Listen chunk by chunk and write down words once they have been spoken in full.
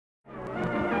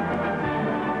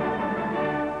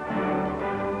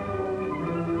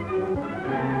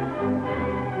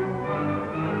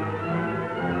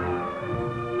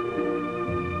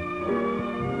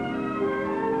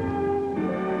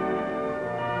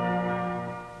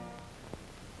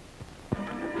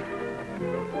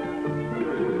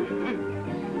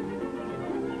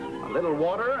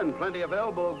water and plenty of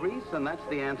elbow grease, and that's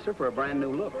the answer for a brand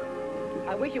new look.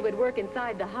 I wish it would work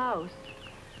inside the house.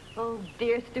 Oh,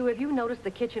 dear Stu, have you noticed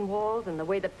the kitchen walls and the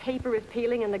way the paper is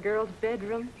peeling in the girls'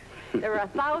 bedroom? There are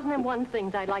 1,001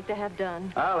 things I'd like to have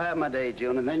done. I'll have my day,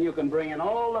 June, and then you can bring in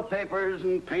all the papers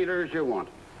and painters you want.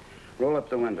 Roll up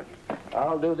the window.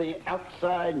 I'll do the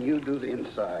outside, and you do the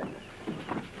inside.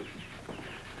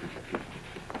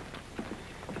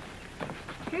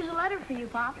 Here's a letter for you,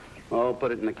 Pop. Oh,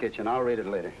 put it in the kitchen. I'll read it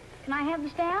later. Can I have the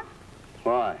stamp?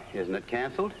 Why? Isn't it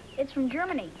canceled? It's from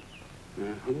Germany.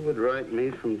 Who would write me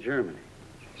from Germany?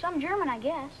 Some German, I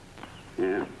guess.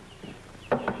 Yeah.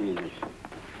 Jesus.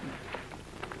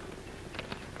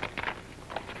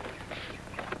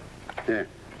 There.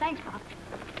 Thanks, Pop.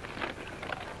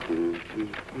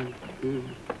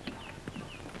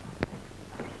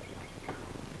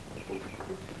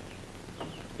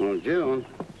 Well, June.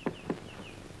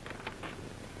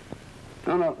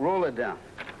 No, roll it down.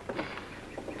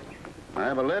 I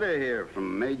have a letter here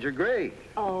from Major Gray.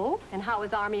 Oh, and how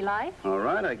is Army life? All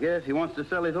right, I guess. He wants to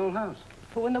sell his old house.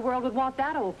 Who in the world would want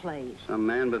that old place? Some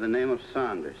man by the name of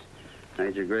Saunders.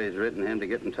 Major Gray's written him to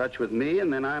get in touch with me,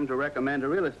 and then I'm to recommend a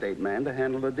real estate man to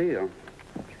handle the deal.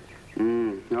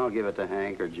 I'll give it to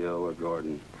Hank or Joe or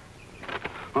Gordon.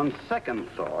 On second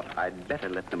thought, I'd better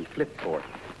let them flip for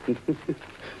it.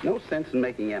 No sense in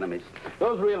making enemies.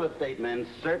 Those real estate men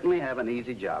certainly have an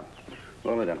easy job.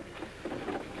 Roll it up.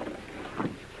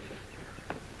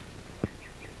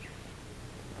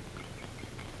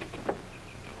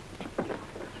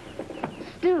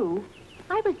 Stu,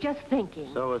 I was just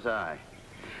thinking. So was I.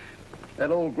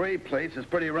 That old Gray place is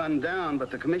pretty run down,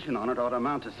 but the commission on it ought to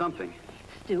amount to something.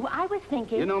 Stu, I was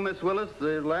thinking... You know Miss Willis,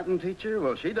 the Latin teacher?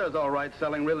 Well, she does all right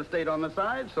selling real estate on the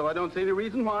side, so I don't see any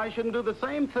reason why I shouldn't do the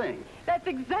same thing. That's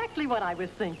exactly what I was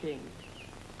thinking.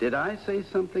 Did I say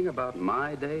something about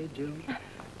my day, June?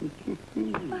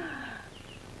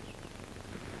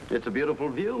 It's a beautiful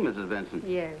view, Mrs. Vincent.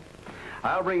 Yes.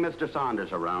 I'll bring Mr.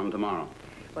 Saunders around tomorrow.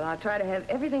 Well, I'll try to have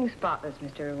everything spotless,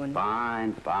 Mr. Erwin.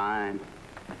 Fine, fine.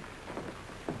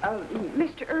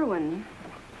 Mr. Erwin.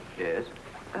 Yes?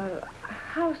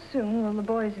 How soon will the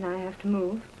boys and I have to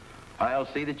move? I'll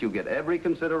see that you get every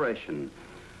consideration.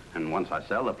 And once I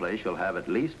sell the place, you'll have at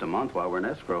least a month while we're in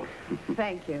escrow.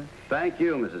 Thank you. Thank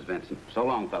you, Mrs. Vincent. So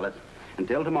long, fellas.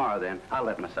 Until tomorrow, then. I'll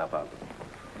let myself out.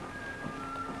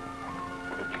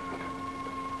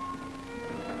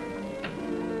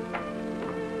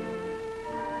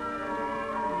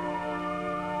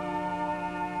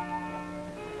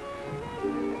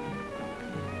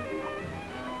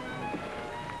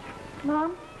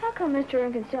 Mom, how come Mr.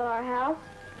 Erwin can sell our house?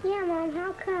 Yeah, Mom,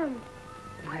 how come?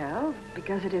 Well,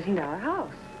 because it isn't our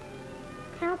house.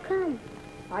 How come?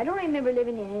 I don't remember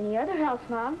living in any other house,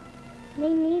 Mom. Me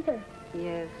neither.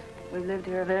 Yes, we've lived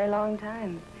here a very long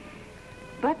time.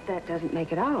 But that doesn't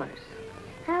make it ours.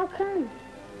 How come?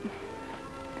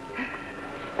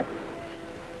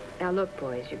 Now, look,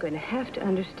 boys, you're going to have to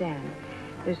understand.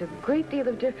 There's a great deal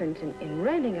of difference in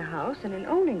renting a house and in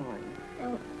owning one.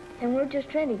 Oh, and we're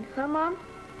just renting, huh, Mom?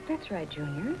 That's right,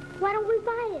 Junior. Why don't we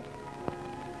buy it?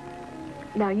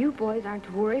 Now, you boys aren't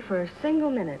to worry for a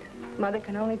single minute. Mother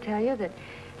can only tell you that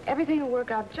everything will work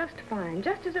out just fine,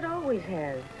 just as it always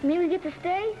has. You mean we get to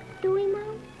stay? Do we,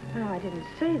 Mom? No, I didn't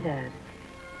say that.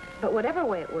 But whatever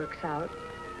way it works out,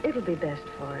 it'll be best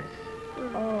for us.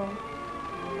 Oh.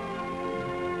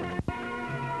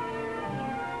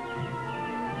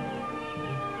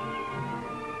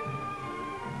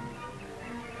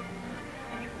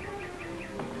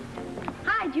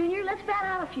 Hi, Junior. Let's bat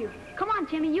out a few. Come on,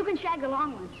 Timmy. You can shag the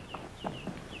long ones.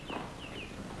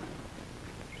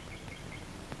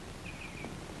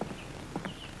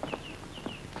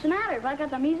 What's the matter? Have I got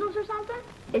the measles or something?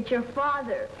 It's your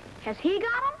father. Has he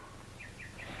got them?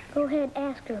 Go ahead,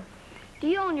 ask her. Do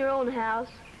you own your own house?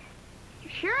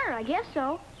 Sure, I guess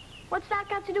so. What's that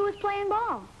got to do with playing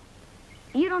ball?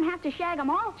 You don't have to shag them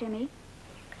all, Timmy.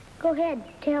 Go ahead,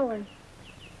 tell her.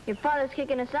 Your father's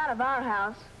kicking us out of our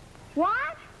house.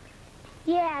 What?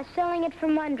 Yeah, selling it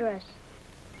from under us.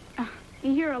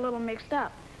 You're a little mixed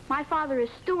up. My father is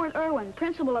Stuart Erwin,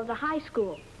 principal of the high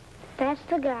school. That's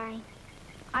the guy.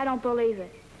 I don't believe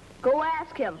it. Go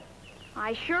ask him.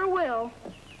 I sure will.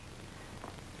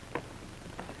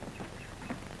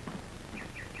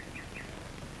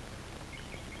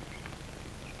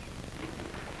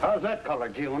 How's that color,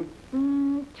 June?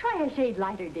 Try a shade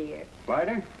lighter, dear.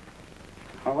 Lighter?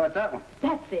 How about that one?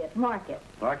 That's it. Mark it.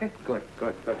 Like it? Good,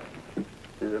 good, good.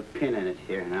 There's a pin in it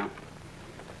here now.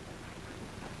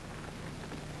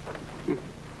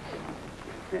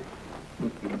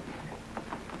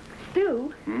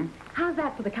 Stu, Hmm? how's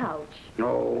that for the couch.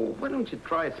 No, why don't you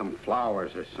try some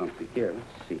flowers or something? Here,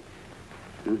 let's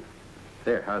see.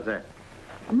 There, how's that?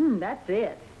 That's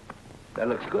it. That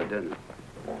looks good, doesn't it?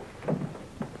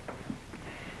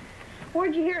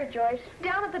 Where'd you hear it, Joyce?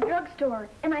 Down at the drugstore,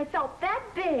 and I felt that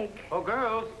big. Oh,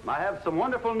 girls, I have some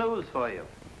wonderful news for you.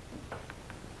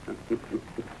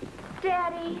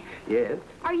 Daddy, Yes?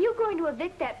 are you going to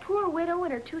evict that poor widow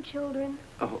and her 2 children?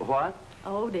 What?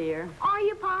 Oh, dear. Are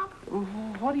you, Pop?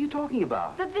 What are you talking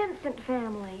about? The Vincent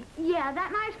family. Yeah,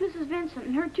 that nice Mrs. Vincent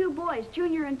and her 2 boys,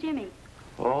 Junior and Timmy.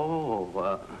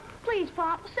 Oh, Please,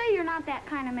 Pop, say you're not that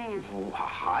kind of man.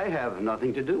 I have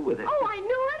nothing to do with it. Oh, I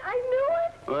knew it! I knew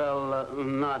it! Well,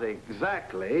 not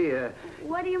exactly.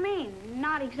 What do you mean,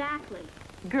 not exactly?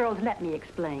 Girls, let me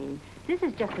explain. This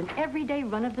is just an everyday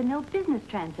run-of-the-mill business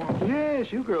transaction.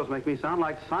 Yes, you girls make me sound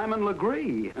like Simon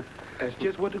Legree. That's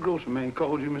just what the grocery man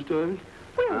called you, Mr. Erwin.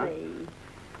 Willie.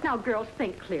 Now, girls,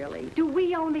 think clearly. Do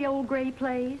we own the old gray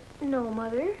place? No,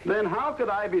 Mother. Then how could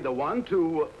I be the one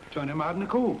to... Turn him out in the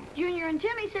cool. Junior and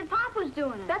Timmy said Pop was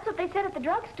doing it. That's what they said at the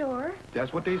drugstore.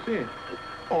 That's what they said.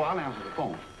 Oh, I'll answer the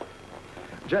phone.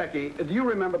 Jackie, do you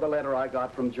remember the letter I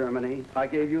got from Germany? I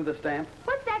gave you the stamp.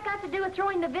 What's that got to do with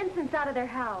throwing the Vincents out of their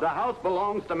house? The house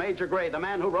belongs to Major Gray, the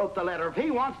man who wrote the letter. If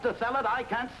he wants to sell it, I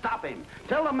can't stop him.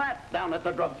 Tell him that down at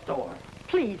the drugstore.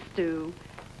 Please, Stu.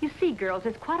 You see, girls,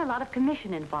 there's quite a lot of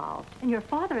commission involved. And your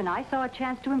father and I saw a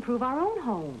chance to improve our own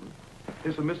home.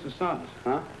 It's a Mr. Saunders.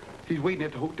 Huh? He's waiting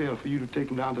at the hotel for you to take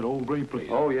him down to the old gray place.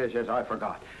 Oh, yes, I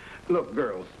forgot. Look,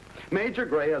 girls, Major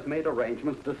Gray has made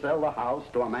arrangements to sell the house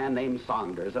to a man named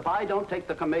Saunders. If I don't take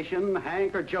the commission,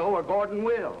 Hank or Joe or Gordon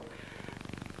will.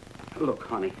 Look,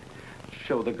 honey,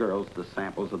 show the girls the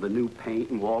samples of the new paint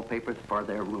and wallpapers for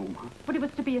their room, huh? But it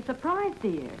was to be a surprise,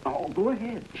 dear. Oh, go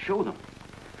ahead. Show them.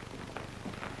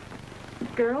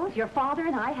 Girls, your father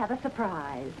and I have a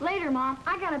surprise. Later, Mom.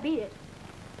 I gotta beat it.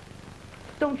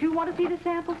 Don't you want to see the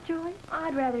samples, Joyce?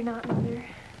 I'd rather not, Mother.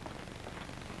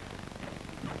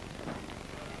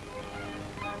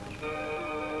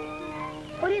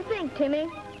 What do you think, Timmy?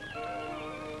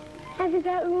 Have you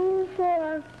got room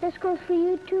for... This goes for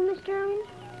you too, Mr. Erwin?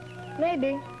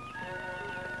 Maybe.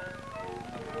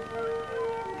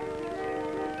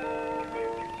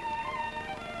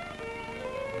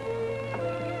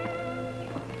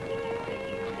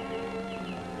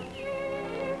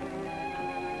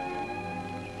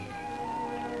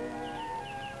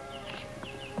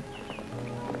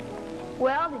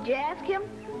 Well, did you ask him?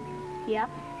 Yep.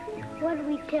 What did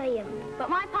we tell you? But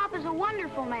my papa's a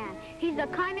wonderful man. He's the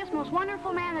kindest, most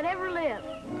wonderful man that ever lived.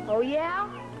 Oh, yeah?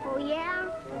 Oh, yeah?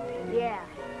 Yeah,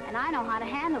 and I know how to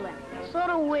handle him. So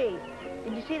do we.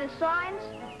 Did you see the signs?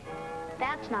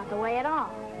 That's not the way at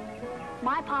all.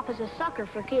 My papa's a sucker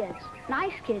for kids.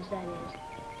 Nice kids, that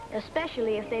is.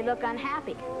 Especially if they look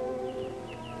unhappy.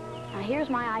 Now, here's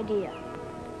my idea.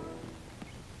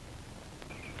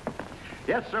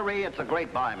 Yes, sirree, it's a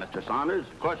great buy, Mr. Saunders.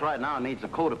 Of course, right now it needs a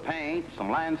coat of paint, some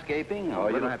landscaping. Oh,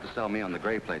 you don't have to sell me on the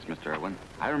gray place, Mr. Erwin.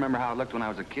 I remember how it looked when I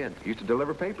was a kid. Used to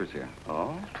deliver papers here.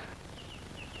 Oh?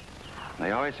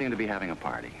 They always seem to be having a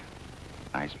party.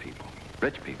 Nice people.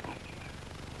 Rich people.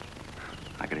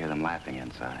 I could hear them laughing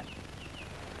inside.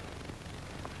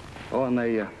 Oh, and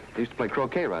they used to play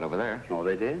croquet right over there. Oh,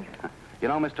 they did? You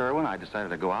know, Mr. Erwin, I decided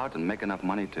to go out and make enough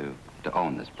money to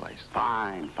own this place.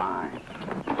 Fine, fine.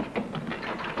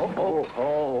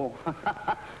 Oh.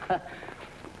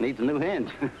 Needs a new hinge.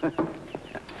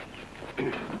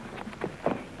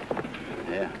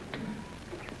 Yeah.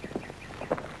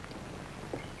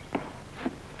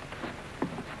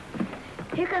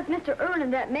 Here comes Mr. Erwin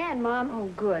and that man, Mom. Oh,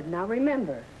 good. Now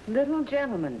remember, little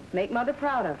gentleman, make Mother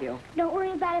proud of you. Don't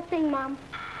worry about a thing, Mom.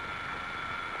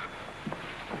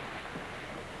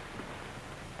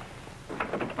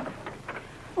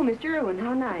 Oh, Mr. Erwin,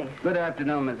 how nice. Good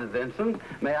afternoon, Mrs. Vincent.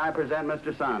 May I present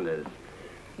Mr. Saunders?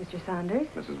 Mr. Saunders?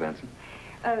 Mrs. Benson?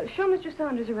 Show Mr.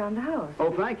 Saunders around the house.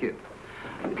 Oh, thank you.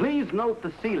 Please note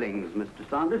the ceilings, Mr.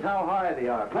 Saunders, how high they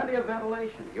are. Plenty of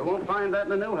ventilation. You won't find that in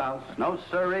the new house. No,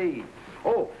 sirree.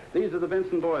 Oh, these are the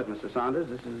Vincent boys, Mr. Saunders.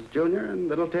 This is Junior and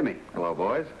little Timmy. Hello,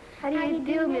 boys. How do you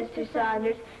do, Mr.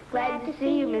 Saunders? Glad to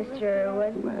see you, Mr.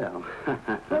 Erwin. Well,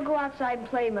 We'll go outside and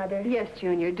play, Mother. Yes,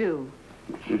 Junior, do.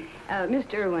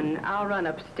 Mr. Erwin, I'll run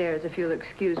upstairs if you'll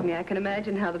excuse me. I can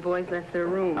imagine how the boys left their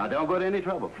room. now don't go to any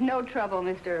trouble. No trouble,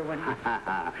 Mr. Erwin.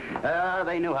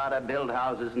 They knew how to build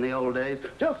houses in the old days.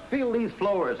 Just feel these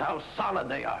floors, how solid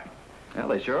they are. Well,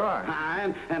 they sure are.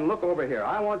 And look over here.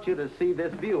 I want you to see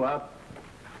this view up.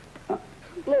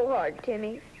 Blow hard,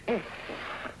 Timmy.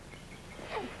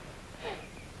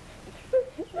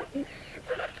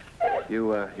 You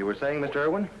were saying, Mr.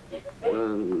 Erwin?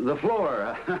 The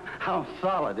floor, how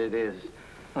solid it is.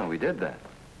 Oh, we did that.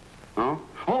 Huh?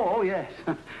 Oh, yes.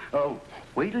 Oh,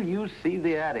 wait till you see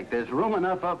the attic. There's room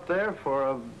enough up there for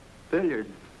a billiard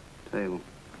table.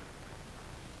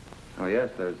 Oh, yes,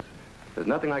 there's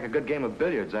nothing like a good game of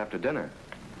billiards after dinner.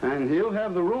 And he'll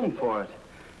have the room for it.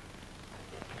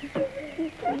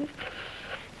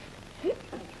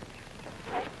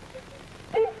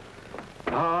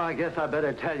 Oh, I guess I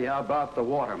better tell you about the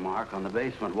watermark on the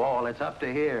basement wall. It's up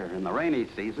to here. In the rainy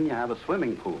season, you have a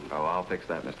swimming pool. Oh, I'll fix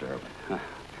that, Mr. Erwin.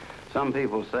 Some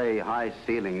people say high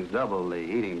ceilings double the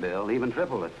heating bill, even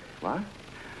triple it. What?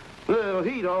 The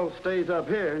heat all stays up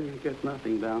here, and you get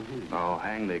nothing down here. Oh,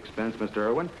 hang the expense, Mr.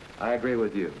 Erwin. I agree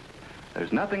with you.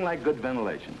 There's nothing like good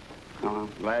ventilation. Oh,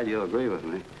 I'm glad you agree with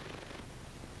me.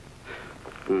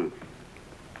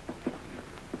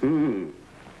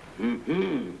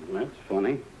 That's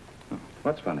funny.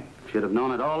 What's funny? Should have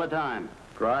known it all the time.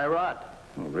 Dry rot.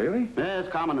 Oh, really? Yeah,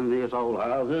 it's common in these old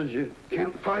houses. You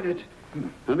can't fight it.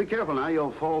 Now, be careful now.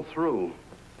 You'll fall through.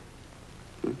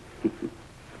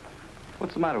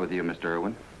 What's the matter with you, Mr.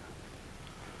 Erwin?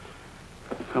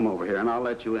 Come over here, and I'll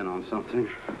let you in on something.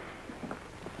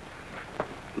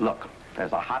 Look,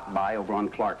 there's a hot buy over on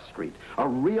Clark Street. A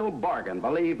real bargain,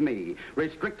 believe me.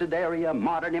 Restricted area,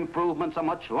 modern improvements, a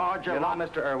much larger... You know,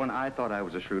 Mr. Erwin, I thought I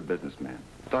was a shrewd businessman.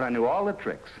 Thought I knew all the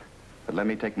tricks. But let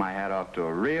me take my hat off to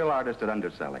a real artist at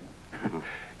underselling.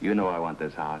 You know I want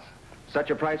this house. Set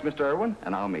your price, Mr. Erwin,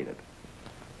 and I'll meet it.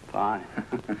 Fine.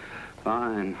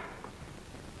 Fine.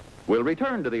 We'll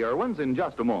return to the Erwins in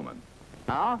just a moment.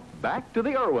 Now, back to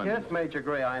the Erwins. Yes, Major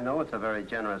Gray, I know it's a very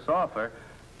generous offer.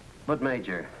 But,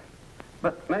 Major...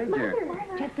 Major...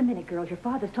 Just a minute, girls. Your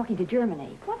father's talking to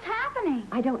Germany. What's happening?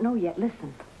 I don't know yet.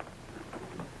 Listen.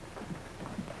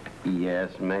 Yes,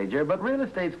 Major, but real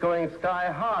estate's going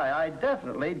sky high. I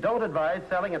definitely don't advise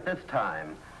selling at this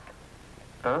time.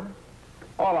 Huh?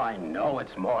 All I know,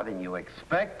 it's more than you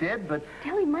expected, but...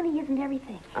 Tell him money isn't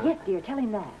everything. Yes, dear. Tell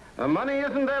him that. Money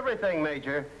isn't everything,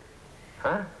 Major.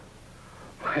 Huh?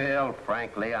 Well,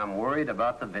 frankly, I'm worried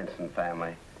about the Vincent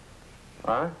family.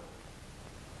 Huh?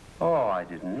 Oh, I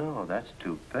didn't know. That's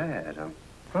too bad.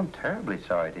 I'm terribly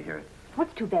sorry to hear it.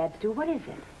 What's too bad, Stu? What is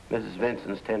it? Mrs.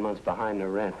 Vincent's 10 months behind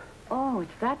her rent. Oh,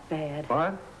 it's that bad.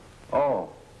 What? Oh.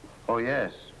 Oh,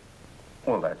 yes.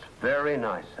 Well, that's very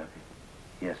nice of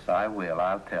you. Yes, I will.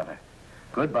 I'll tell her.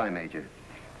 Goodbye, Major.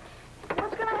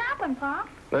 What's going to happen, Pop?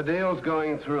 The deal's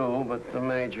going through, but the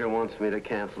Major wants me to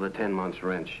cancel the 10 months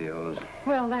rent she owes.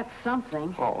 Well, that's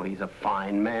something. Oh, he's a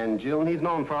fine man, Jill, and he's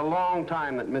known for a long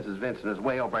time that Mrs. Vincent is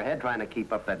way overhead trying to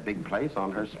keep up that big place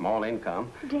on her small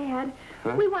income. Dad,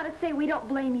 Huh? we want to say we don't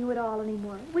blame you at all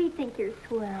anymore. We think you're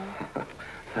swell.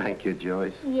 Thank you,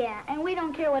 Joyce. Yeah, and we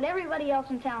don't care what everybody else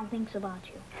in town thinks about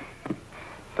you.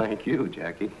 Thank you,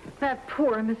 Jackie. That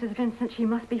poor Mrs. Vincent, she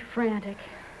must be frantic.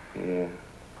 Yeah.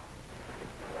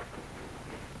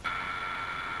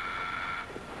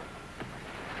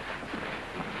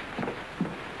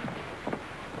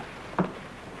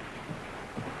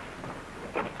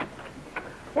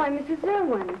 Why, Mrs.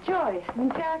 Erwin, Joyce,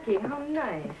 and Jackie, how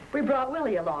nice. We brought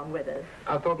Willie along with us.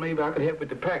 I thought maybe I could help with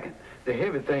the packing. The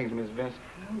heavy things, Miss Vincent.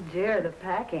 Oh, dear, the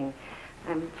packing.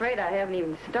 I'm afraid I haven't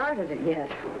even started it yet.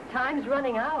 Time's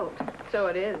running out. So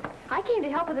it is. I came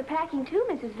to help with the packing, too,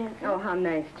 Mrs. Vincent. Oh, how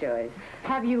nice, Joyce.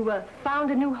 Have you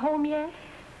found a new home yet?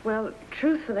 Well,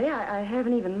 truthfully, I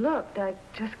haven't even looked. I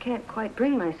just can't quite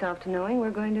bring myself to knowing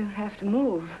we're going to have to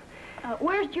move.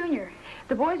 Where's Junior?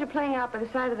 The boys are playing out by the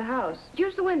side of the house.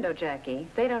 Use the window, Jackie.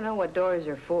 They don't know what doors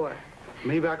are for.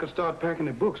 Maybe I could start packing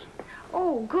the books.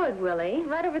 Oh, good, Willie.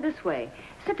 Right over this way.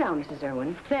 Sit down, Mrs.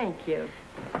 Erwin. Thank you.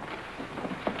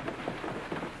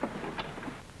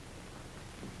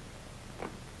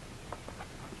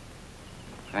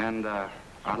 And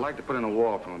I'd like to put in a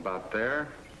wall from about there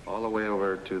all the way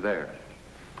over to there.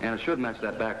 And it should match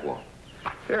that back wall.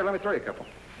 Here, let me throw you a couple.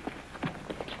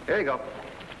 Here you go.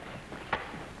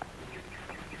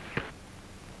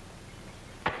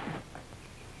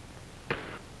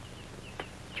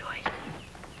 Joyce.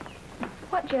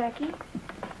 What, Jackie?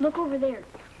 Look over there.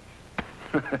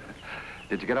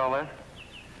 Did you get all that?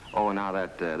 Oh, now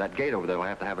that gate over there will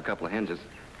have to have a couple of hinges.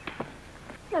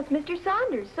 That's Mr.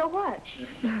 Saunders. So what?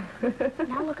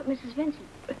 Now look at Mrs. Vincent.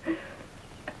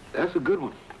 That's a good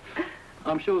one.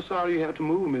 I'm sure sorry you have to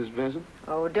move, Miss Vincent.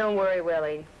 Oh, don't worry,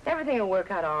 Willie. Everything will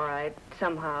work out all right,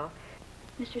 somehow.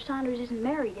 Mr. Saunders isn't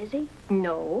married, is he?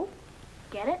 No.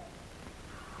 Get it?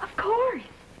 Of course.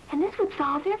 And this would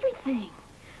solve everything.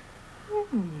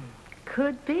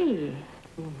 Could be.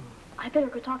 I better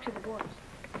go talk to the boys.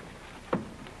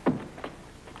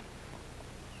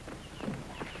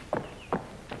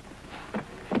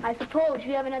 I suppose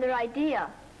you have another idea.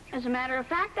 As a matter of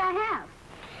fact, I have.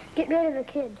 Get rid of the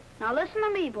kid. Now listen to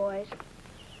me, boys.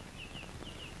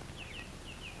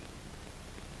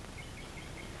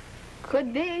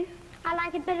 Could be. I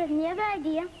like it better than the other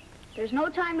idea. There's no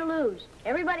time to lose.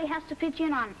 Everybody has to pitch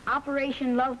in on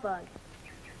Operation Lovebug.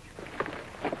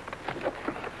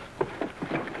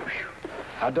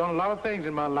 I've done a lot of things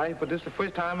in my life, but this is the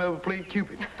first time I ever played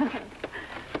Cupid.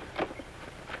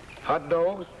 Hot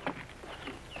dogs,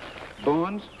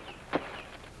 buns,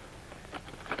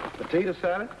 potato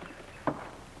salad,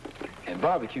 and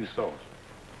barbecue sauce.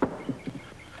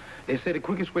 They say the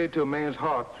quickest way to a man's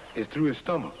heart is through his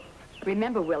stomach.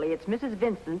 Remember, Willie, it's Mrs.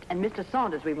 Vincent and Mr.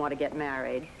 Saunders we want to get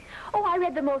married. Oh, I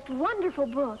read the most wonderful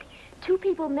book. Two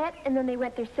people met and then they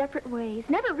went their separate ways,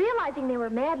 never realizing they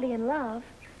were madly in love.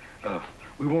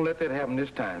 We won't let that happen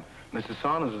this time. Mr.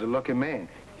 Saunders is a lucky man.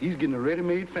 He's getting a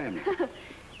ready-made family.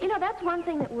 You know, that's one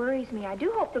thing that worries me. I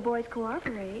do hope the boys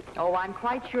cooperate. Oh, I'm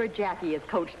quite sure Jackie has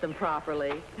coached them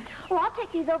properly. Oh, I'll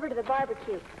take these over to the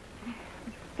barbecue.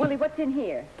 Willie, what's in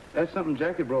here? That's something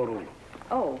Jackie brought over.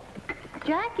 Oh.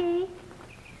 Jackie.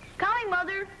 Coming,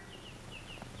 Mother.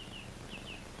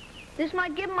 This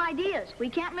might give them ideas.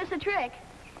 We can't miss a trick.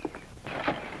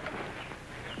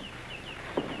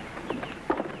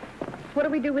 What do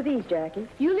we do with these, Jackie?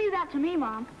 You leave that to me,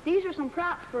 Mom. These are some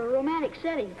props for a romantic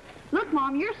setting. Look,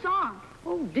 Mom, your song.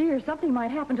 Oh, dear, something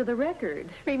might happen to the record.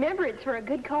 Remember, it's for a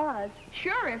good cause.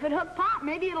 Sure, if it hooked Pop,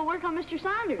 maybe it'll work on Mr.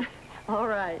 Saunders. All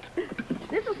right.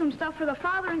 This is some stuff for the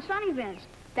father and son events.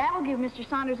 That'll give Mr.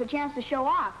 Saunders a chance to show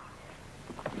off.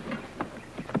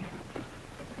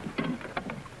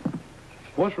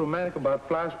 What's romantic about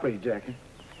fly spray, Jackie?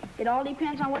 It all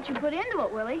depends on what you put into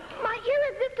it, Willie. My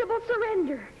irresistible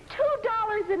surrender.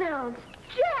 $2 an ounce.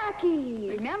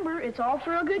 Jackie! Remember, it's all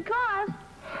for a good cause.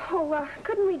 Oh,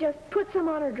 couldn't we just put some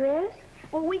on her dress?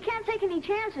 Well, we can't take any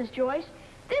chances, Joyce.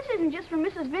 This isn't just for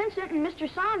Mrs. Vincent and Mr.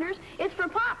 Saunders. It's for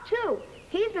Pop, too.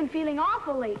 He's been feeling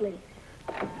awful lately.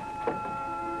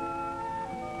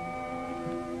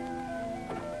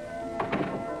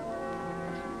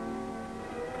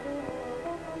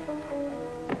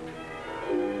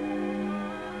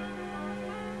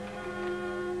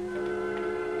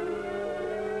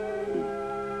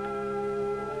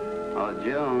 Oh,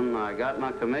 Joan, I got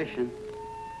my commission.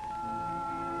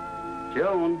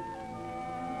 Joan.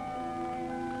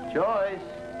 Joyce.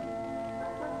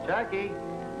 Jackie.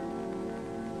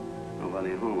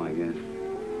 Nobody home, I guess.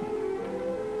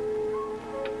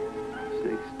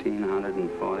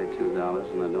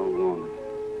 $1,642, and I don't want it.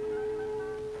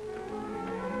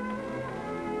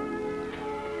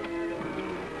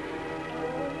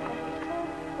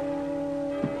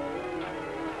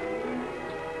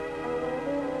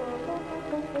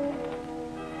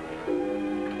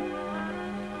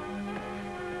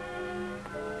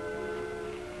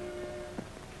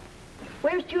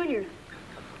 Where's Junior?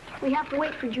 We have to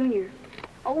wait for Junior.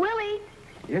 Oh, Willie!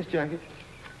 Yes, Jackie?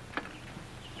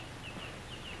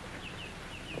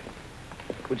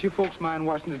 Would you folks mind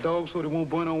watching the dogs so they won't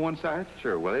burn on one side?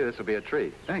 Sure, Willie. This will be a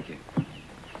treat. Thank you.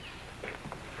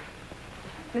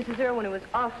 Mrs. Erwin, it was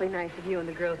awfully nice of you and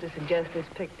the girls to suggest this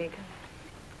picnic.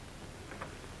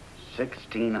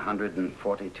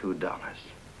 $1,642.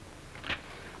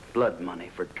 Blood money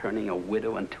for turning a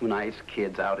widow and two nice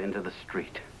kids out into the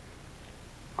street.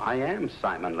 I am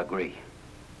Simon Legree.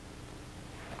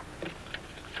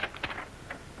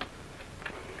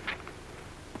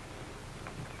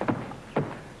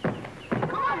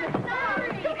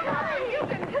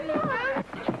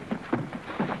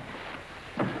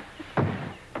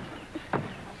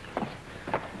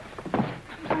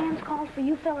 Plans called for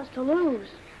you fellas to lose.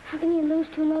 How can you lose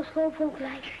to those slow folk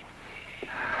like?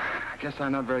 I guess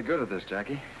I'm not very good at this,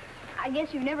 Jackie. I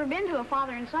guess you've never been to a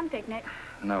father and son picnic.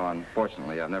 No,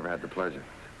 unfortunately, I've never had the pleasure.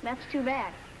 That's too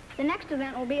bad. The next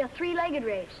event will be a three-legged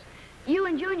race. You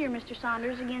and Junior, Mr.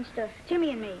 Saunders, against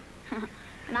Timmy and me.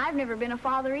 And I've never been a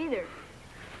father either.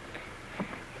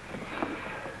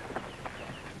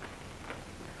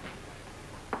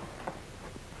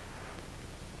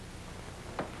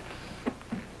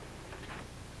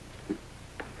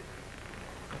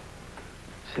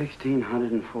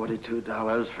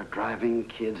 $1,642 for driving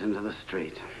kids into the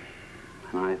street.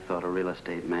 And I thought a real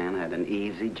estate man had an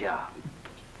easy job.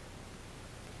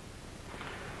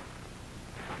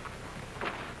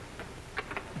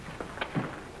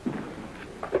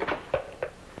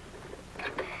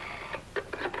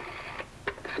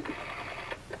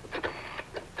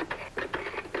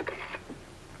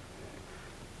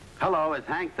 Hello, is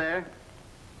Hank there?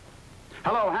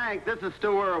 Hello, Hank, this is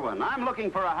Stu Erwin. I'm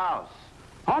looking for a house.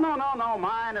 Oh, no.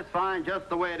 Mine is fine just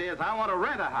the way it is. I want to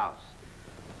rent a house.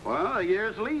 Well, a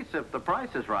year's lease if the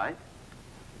price is right.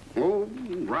 Oh,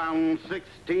 around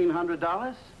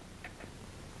 $1,600.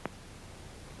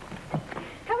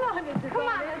 Come on,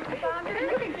 Mr. Saunders.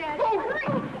 You can get it.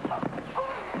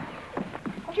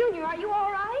 Junior, are you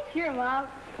all right? Here, Mom.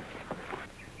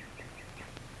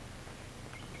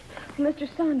 Mr.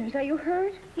 Saunders, are you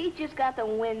hurt? He just got the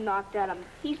wind knocked out of him.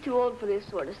 He's too old for this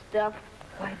sort of stuff.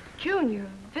 Why, Junior,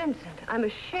 Vincent, I'm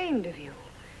ashamed of you.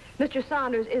 Mr.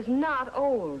 Saunders is not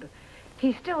old.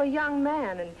 He's still a young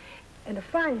man, and a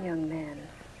fine young man.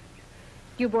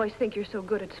 You boys think you're so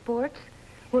good at sports?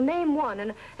 Well, name one,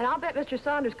 and I'll bet Mr.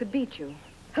 Saunders could beat you.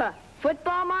 Huh.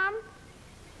 Football, Mom?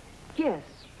 Yes,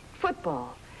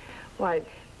 football. Why,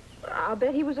 I'll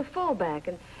bet he was a fullback,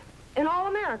 and an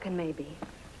All-American, maybe.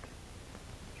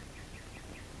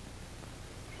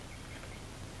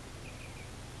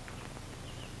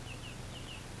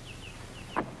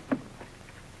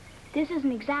 This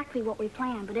isn't exactly what we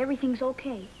planned, but everything's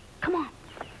okay. Come on.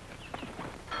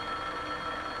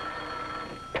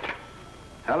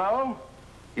 Hello?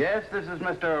 Yes, this is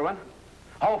Mr. Erwin.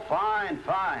 Oh, fine.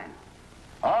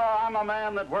 Oh, I'm a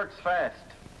man that works fast.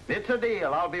 It's a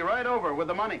deal. I'll be right over with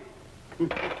the money.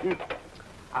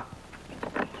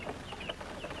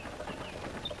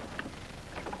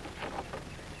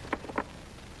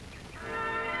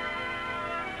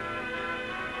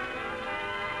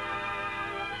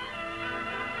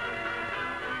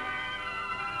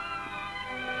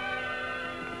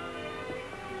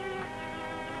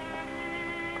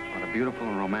 Beautiful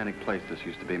and romantic place this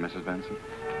used to be, Mrs. Benson.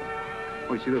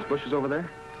 Oh, you see those bushes over there?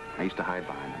 I used to hide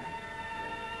behind them.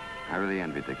 I really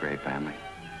envied the Gray family.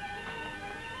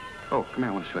 Oh, come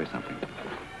here, I want to show you something.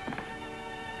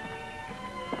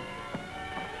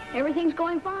 Everything's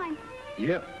going fine.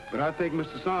 Yep, but I think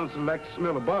Mr. Saunders would like to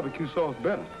smell the barbecue sauce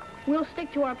better. We'll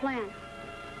stick to our plan.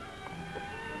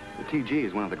 The TG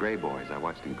is one of the Gray boys. I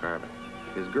watched him carve it.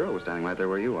 His girl was standing right there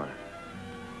where you are.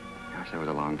 Gosh, that was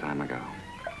a long time ago.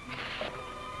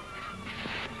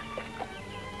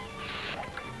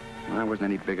 Well, I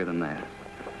wasn't any bigger than that.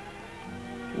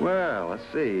 Well, let's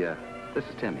see. This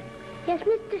is Timmy. Yes,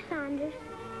 Mr. Saunders.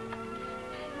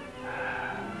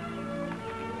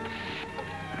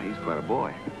 He's quite a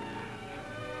boy.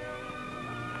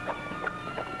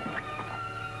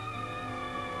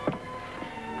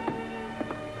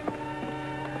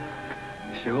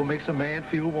 Sure makes a man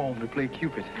feel warm to play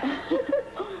Cupid.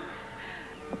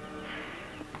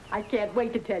 I can't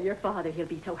wait to tell your father. He'll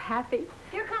be so happy.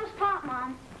 Here comes Pop,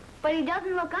 Mom. But he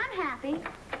doesn't look unhappy.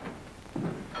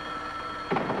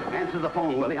 Answer the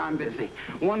phone, Willie. I'm busy.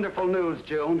 Wonderful news,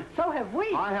 June. So have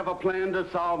we. I have a plan to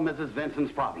solve Mrs.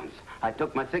 Vincent's problems. I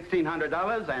took my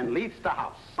 $1,600 and leased the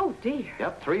house. Oh, dear.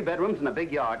 Yep, 3 bedrooms and a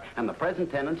big yard, and the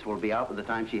present tenants will be out by the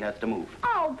time she has to move.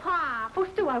 Oh, Pop. Oh,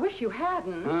 Stu, I wish you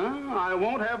hadn't. Huh? I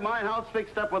won't have my house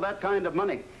fixed up with that kind of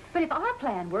money. But if our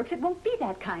plan works, it won't be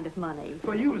that kind of money.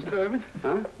 For you, Mr. Erwin.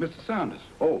 Huh? Mr. Saunders.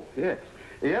 Oh, yes.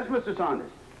 Yes, Mr.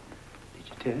 Saunders. Did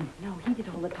you tell him? No, he did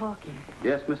all the talking.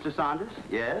 Yes, Mr. Saunders.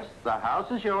 Yes, the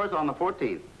house is yours on the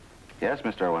 14th. Yes,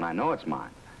 Mr. Erwin, I know it's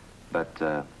mine. But,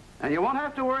 And you won't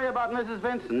have to worry about Mrs.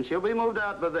 Vincent. She'll be moved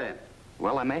out by then.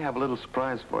 well, I may have a little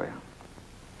surprise for you.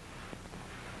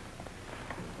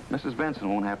 Mrs. Benson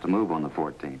won't have to move on the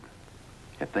 14th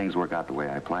if things work out the way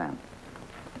I planned.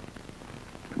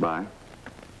 Goodbye.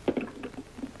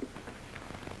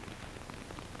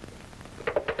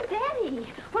 Daddy,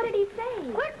 what did he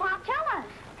say? Quick, Pop, tell us.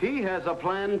 He has a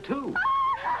plan, too.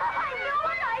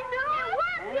 I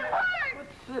knew it! It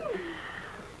worked! What's it?